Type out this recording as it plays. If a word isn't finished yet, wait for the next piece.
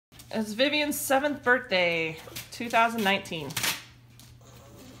It's Vivien's 7th birthday, 2019.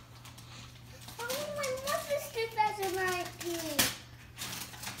 Oh, my mother's 2019.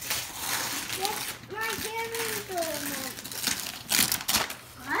 Yes, my grandmother.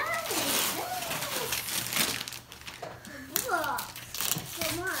 What is this? A box. So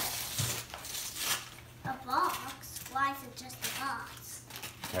much. A box? Why is it just a box?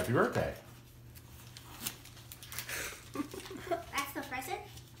 Happy birthday. That's the present?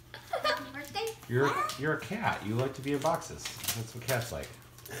 Happy birthday? You're a cat. You like to be in boxes. That's what cats like.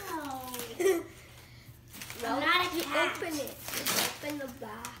 No. No, I'm not a you cat. open it. Just open the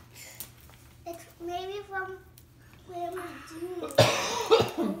box. It's maybe from where we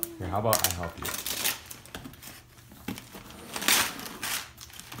do. Here, how about I help you?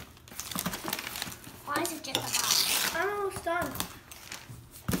 Why is it just a box? I'm almost done.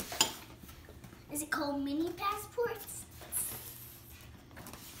 Is it called mini passports?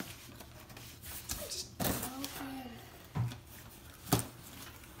 Just open.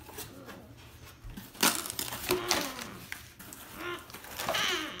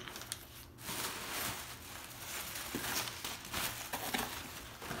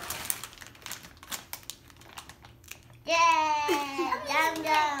 Yeah, yum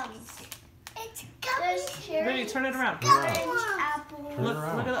yums. It's gummy. Vivian, turn it around. Orange, apple, Turn it Look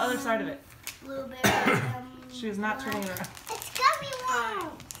around. at the other side of it. blueberry. She is not turning it around. It's gummy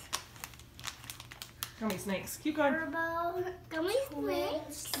worms. Gummy snakes. Keep going. Turbo. Gummy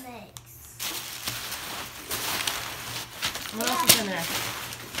snakes. What else is in there?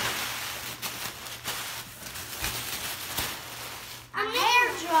 A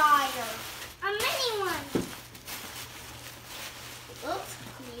hair dryer. A mini one. Looks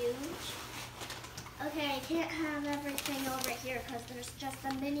huge. Okay, I can't have everything over here because there's just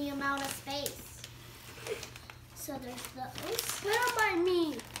a mini amount of space. So there's those. Put it by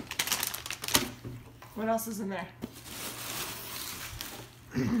me. What else is in there?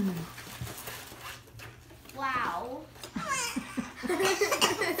 Wow. Why did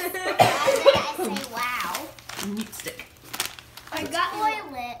I say wow? Meat stick. I got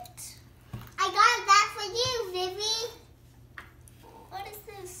toilet. I got that for you, Vivi. What is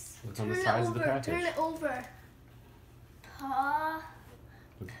this? What's on the Turn it sides of the over. package? Turn it over. Paw.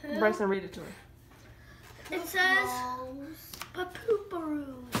 Bryson, read it to her. It says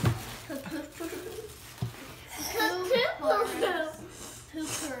Papooparoo.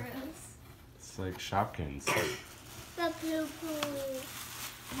 Pooperoos. It's like Shopkins. The poo-poo.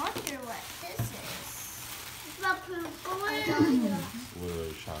 Wonder what this is. The poo-poo.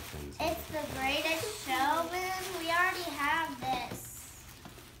 Literally Shopkins. It's the greatest showman. We already have this.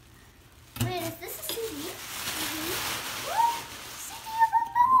 Wait, is this a CD? What? CD of a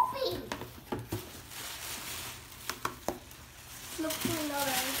movie. Look for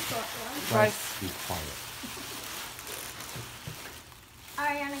another short one. Bryce. Be quiet.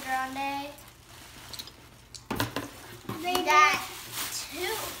 Ariana Grande. They got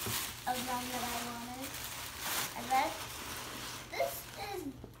two of them that I wanted. And then this is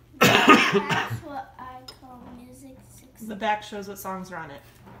that's what I call music 6. The back shows what songs are on it.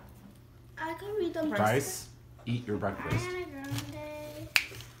 I can read them. Bryce, eat your breakfast. Ariana Grande.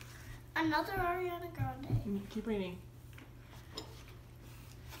 Another Ariana Grande. Keep reading.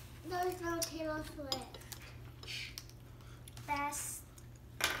 There's no Taylor Swift.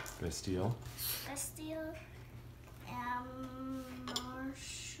 Bastille. Bastille.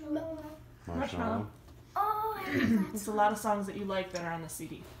 Marshmallow. Marshmallow. Oh, I love that There's a song. lot of songs that you like that are on the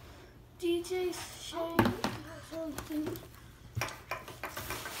CD. DJ Shane. Something.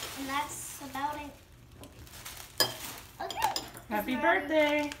 And that's about it. Okay. Happy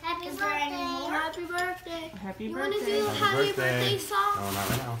birthday. Happy Is there any birthday. more? Happy birthday. Happy You want to birthday. do Happy happy birthday. birthday song? No, not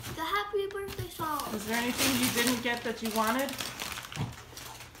right now. The happy birthday song. Is there anything you didn't get that you wanted?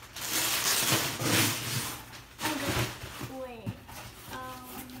 Wait.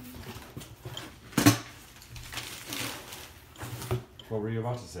 What were you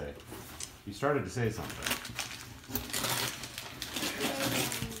about to say? You started to say something.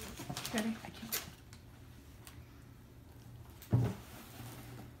 Ready? I can't.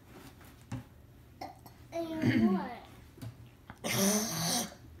 And what?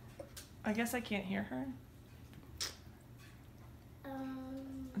 I guess I can't hear her.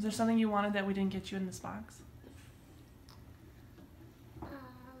 Um, Is there something you wanted that we didn't get you in this box?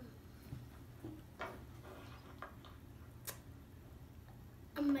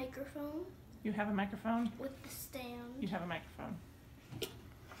 A microphone You have a microphone? with the stand. You have a microphone.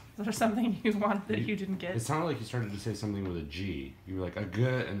 Is there something you wanted that you didn't get? It sounded like you started to say something with a G. You were like a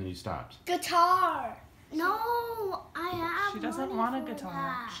good, and then you stopped. Guitar. No, I have. She doesn't money want a for guitar.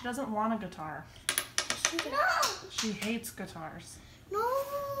 that. She doesn't want a guitar. No, She hates guitars. no,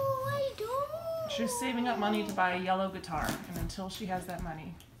 I don't. She's saving up money to buy a yellow guitar, and until she has that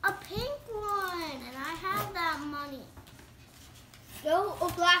money. A pink one, and I have that money. No,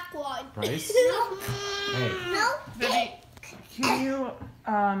 a black one. Bryce? No. Hey. No. Vivi, can you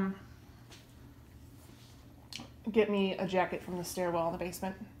get me a jacket from the stairwell in the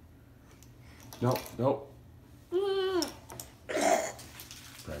basement? Nope, nope. Mm.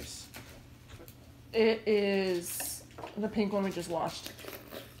 Bryce. It is the pink one we just washed.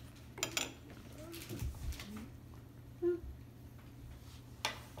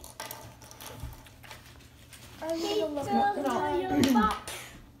 I'm gonna look No.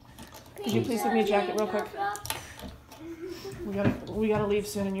 Could you please give me a jacket real quick? We gotta leave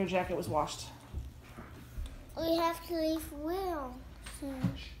soon, and your jacket was washed. We have to leave Will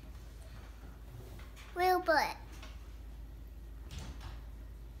soon. Will, but.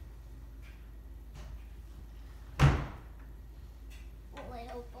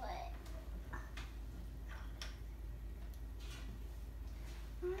 Will, but.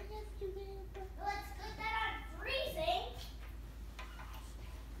 Let's put that on freezing.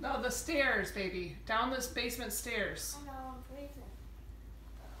 No, the stairs, baby. Down this basement stairs. I know I'm freezing.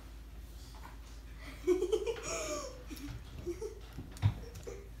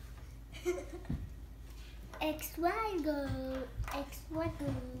 X, Y, go. X, Y, go.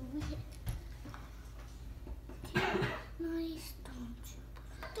 Nice, don't you?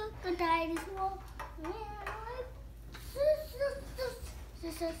 Crocodiles walk. Happy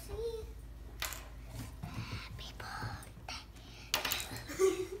birthday.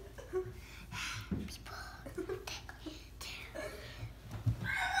 Happy birthday to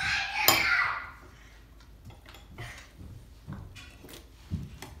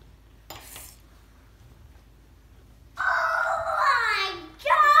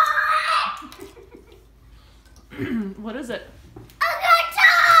What is it? a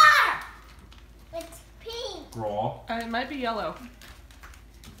guitar! It's pink. Roll. It might be yellow.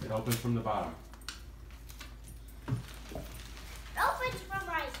 It opens from the bottom. Opens from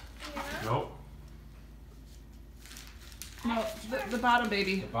right here. Nope. No, the bottom,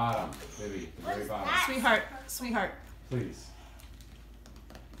 baby. The bottom, baby. The very What's bottom. that? Sweetheart, sweetheart. Please.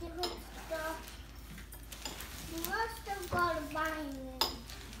 Different stuff. You must have got a vine.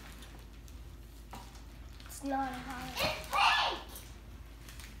 It's not a vine. It's pink!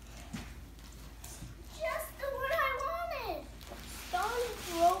 Just the one I wanted. Stone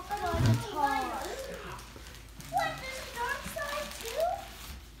broke my guitar. What, there's a dark side too?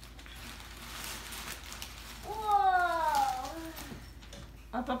 Whoa.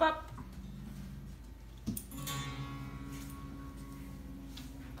 Up, up, up.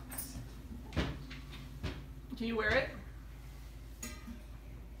 Can you wear it?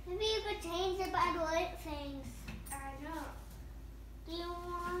 Maybe you could change it by the light things. I know. Do you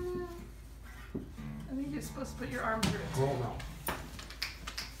want I think you're supposed to put your arm through it. Roll now.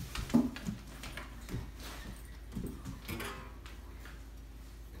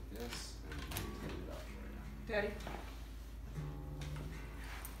 This and take it out for you. Daddy.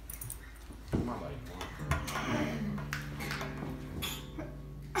 Come on, buddy. Come on.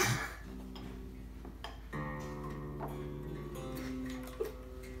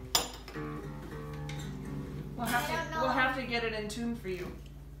 We'll have to get it in tune for you.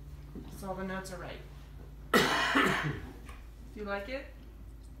 So all the notes are right. Do you like it?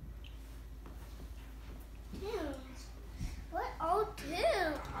 tunes? What? Oh,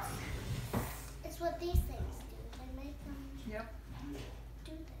 tunes. It's what these things do. They make them Yep.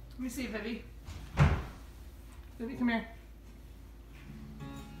 do that. Let me see, Vivi. Vivi, come here.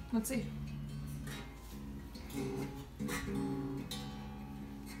 Let's see.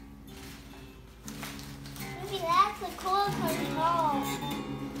 Maybe that's a cool control.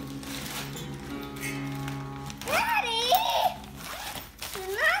 Daddy! Do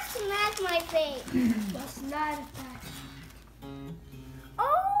not smack my face. That's not a fact.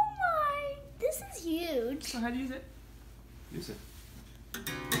 Oh my! This is huge. So how do you use it? Use it.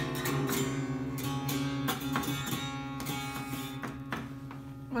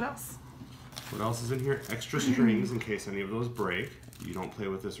 What else? What else is in here? Extra strings in case any of those break. You don't play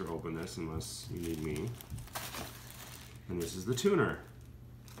with this or open this unless you need me. And this is the tuner.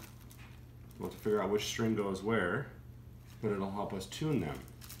 We'll have to figure out which string goes where, but it'll help us tune them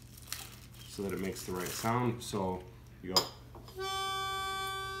so that it makes the right sound. So you go,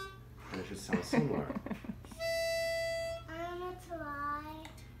 and it should sound similar. I'm gonna try.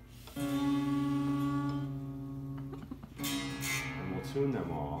 And we'll tune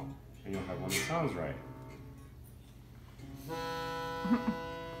them all, and you'll have one that sounds right.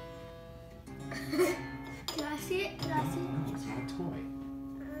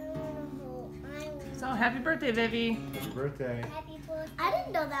 Happy birthday, Vivi. Happy birthday. Happy birthday. I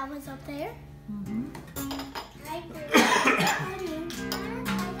didn't know that was up there. I do.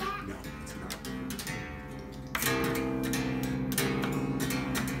 No, it's not.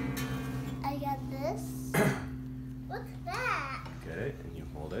 I got this. What's that? Get it, and you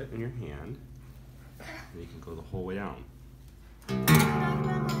hold it in your hand. And you can go the whole way down. Yeah,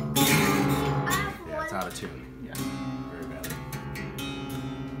 it's out of tune. Yeah. Very badly.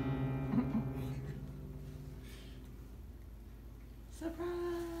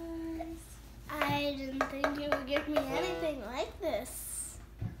 Surprise. I didn't think you would give me anything like this.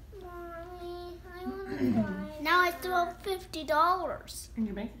 Mommy, I want to cry. Now I still have $50. In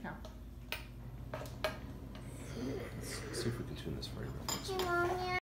your bank account. Let's see if we can tune this for you real quick. Hey, Mommy,